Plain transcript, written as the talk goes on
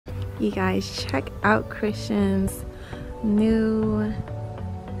You guys, check out Christian's new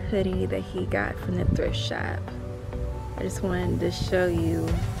hoodie that he got from the thrift shop. I just wanted to show you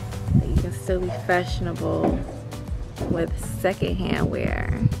that you can still be fashionable with secondhand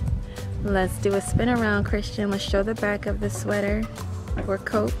wear. Let's do a spin around, Christian. Let's show the back of the sweater or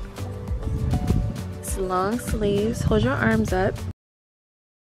coat. It's long sleeves. Hold your arms up.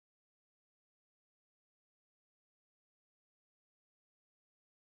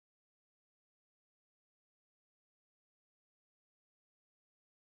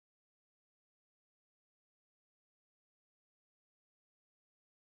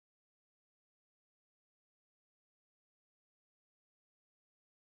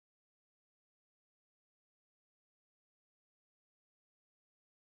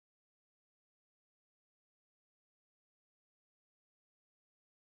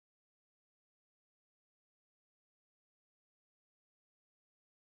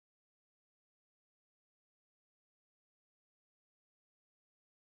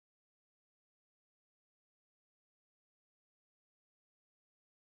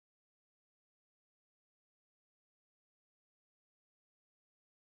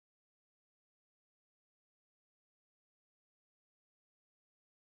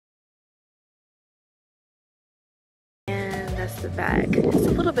 That's the back. It's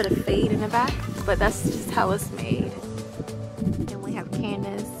a little bit of fade in the back, but that's just how it's made. And we have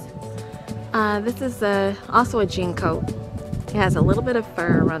Candice. This is also a jean coat. It has a little bit of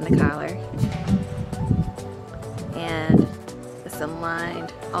fur around the collar. And it's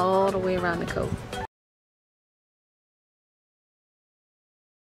aligned all the way around the coat.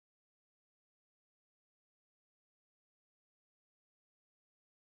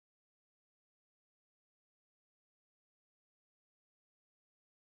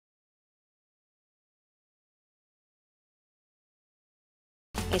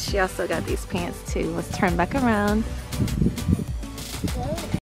 And she also got these pants too. Let's turn back around.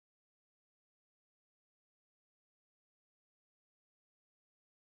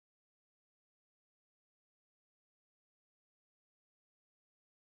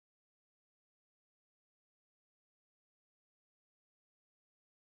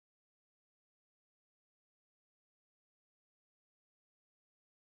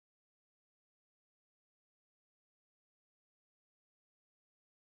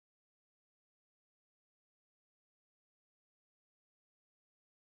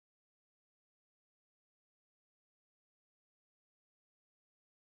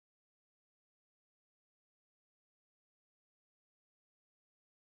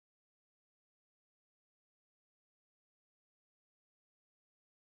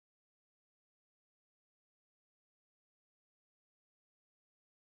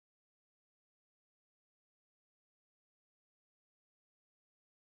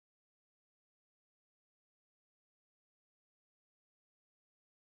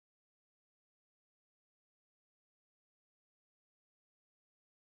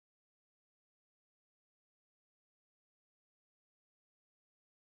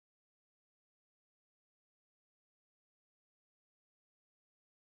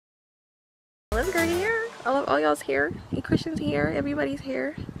 Let's go here. I love all y'all's hair. Christian's here. Everybody's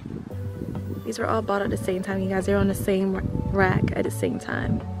here. These were all bought at the same time, you guys. They're on the same rack at the same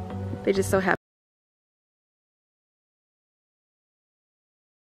time. They just so happen.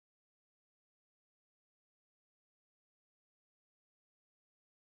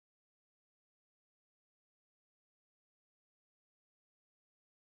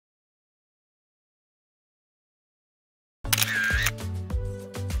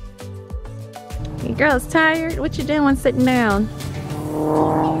 Your girl's tired. What you doing sitting down?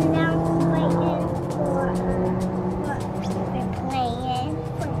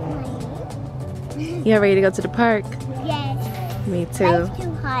 You ready to go to the park? Yes. Me too. It's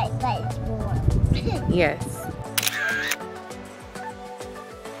too hot, but it's warm. Yes.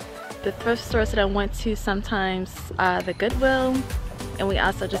 The thrift stores that I went to sometimes, the Goodwill, and we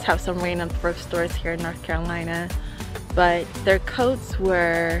also just have some random thrift stores here in North Carolina. But their coats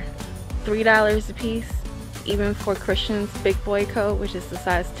were $3 a piece, even for Christian's big boy coat, which is the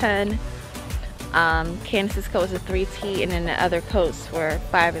size 10. Candice's coat was a 3T, and then the other coats were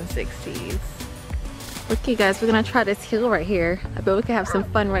 5 and 6Ts. Look, you guys, we're gonna try this heel right here. I bet we can have some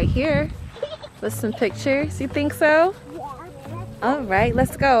fun right here with some pictures. You think so? Yeah. All right,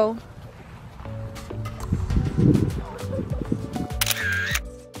 let's go.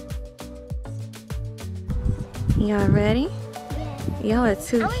 Y'all ready? Yeah. Y'all are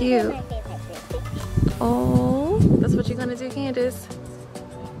too cute. Oh, that's what you're gonna do, Candice?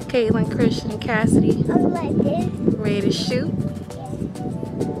 Caitlin, Christian, Cassidy. I like this. Ready to shoot?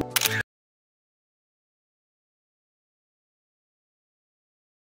 Yeah.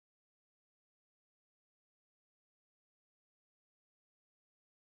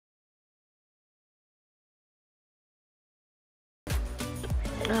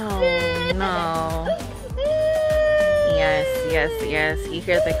 Oh no. Yes, yes, yes. You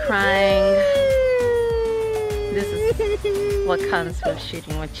hear the crying. This is what comes with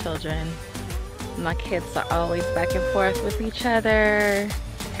shooting with children. My kids are always back and forth with each other,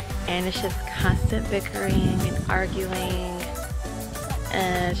 and it's just constant bickering and arguing.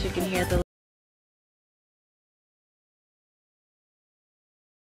 As you can hear the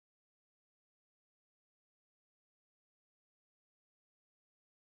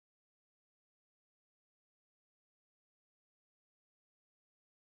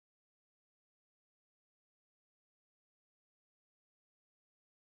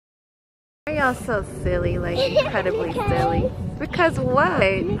Why y'all so silly, like incredibly silly? Because what?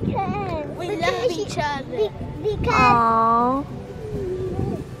 Because we love each other. Because Aww.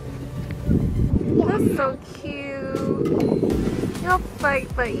 That's so cute. Y'all fight,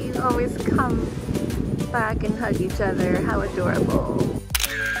 but you always come back and hug each other. How adorable.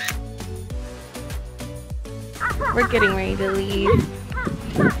 We're getting ready to leave.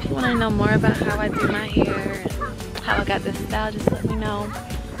 If you want to know more about how I do my hair and how I got this style, just let me know.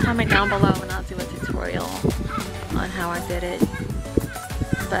 Comment down below and I'll do a tutorial on how I did it.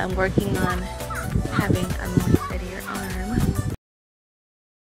 But I'm working on having a more steadier arm.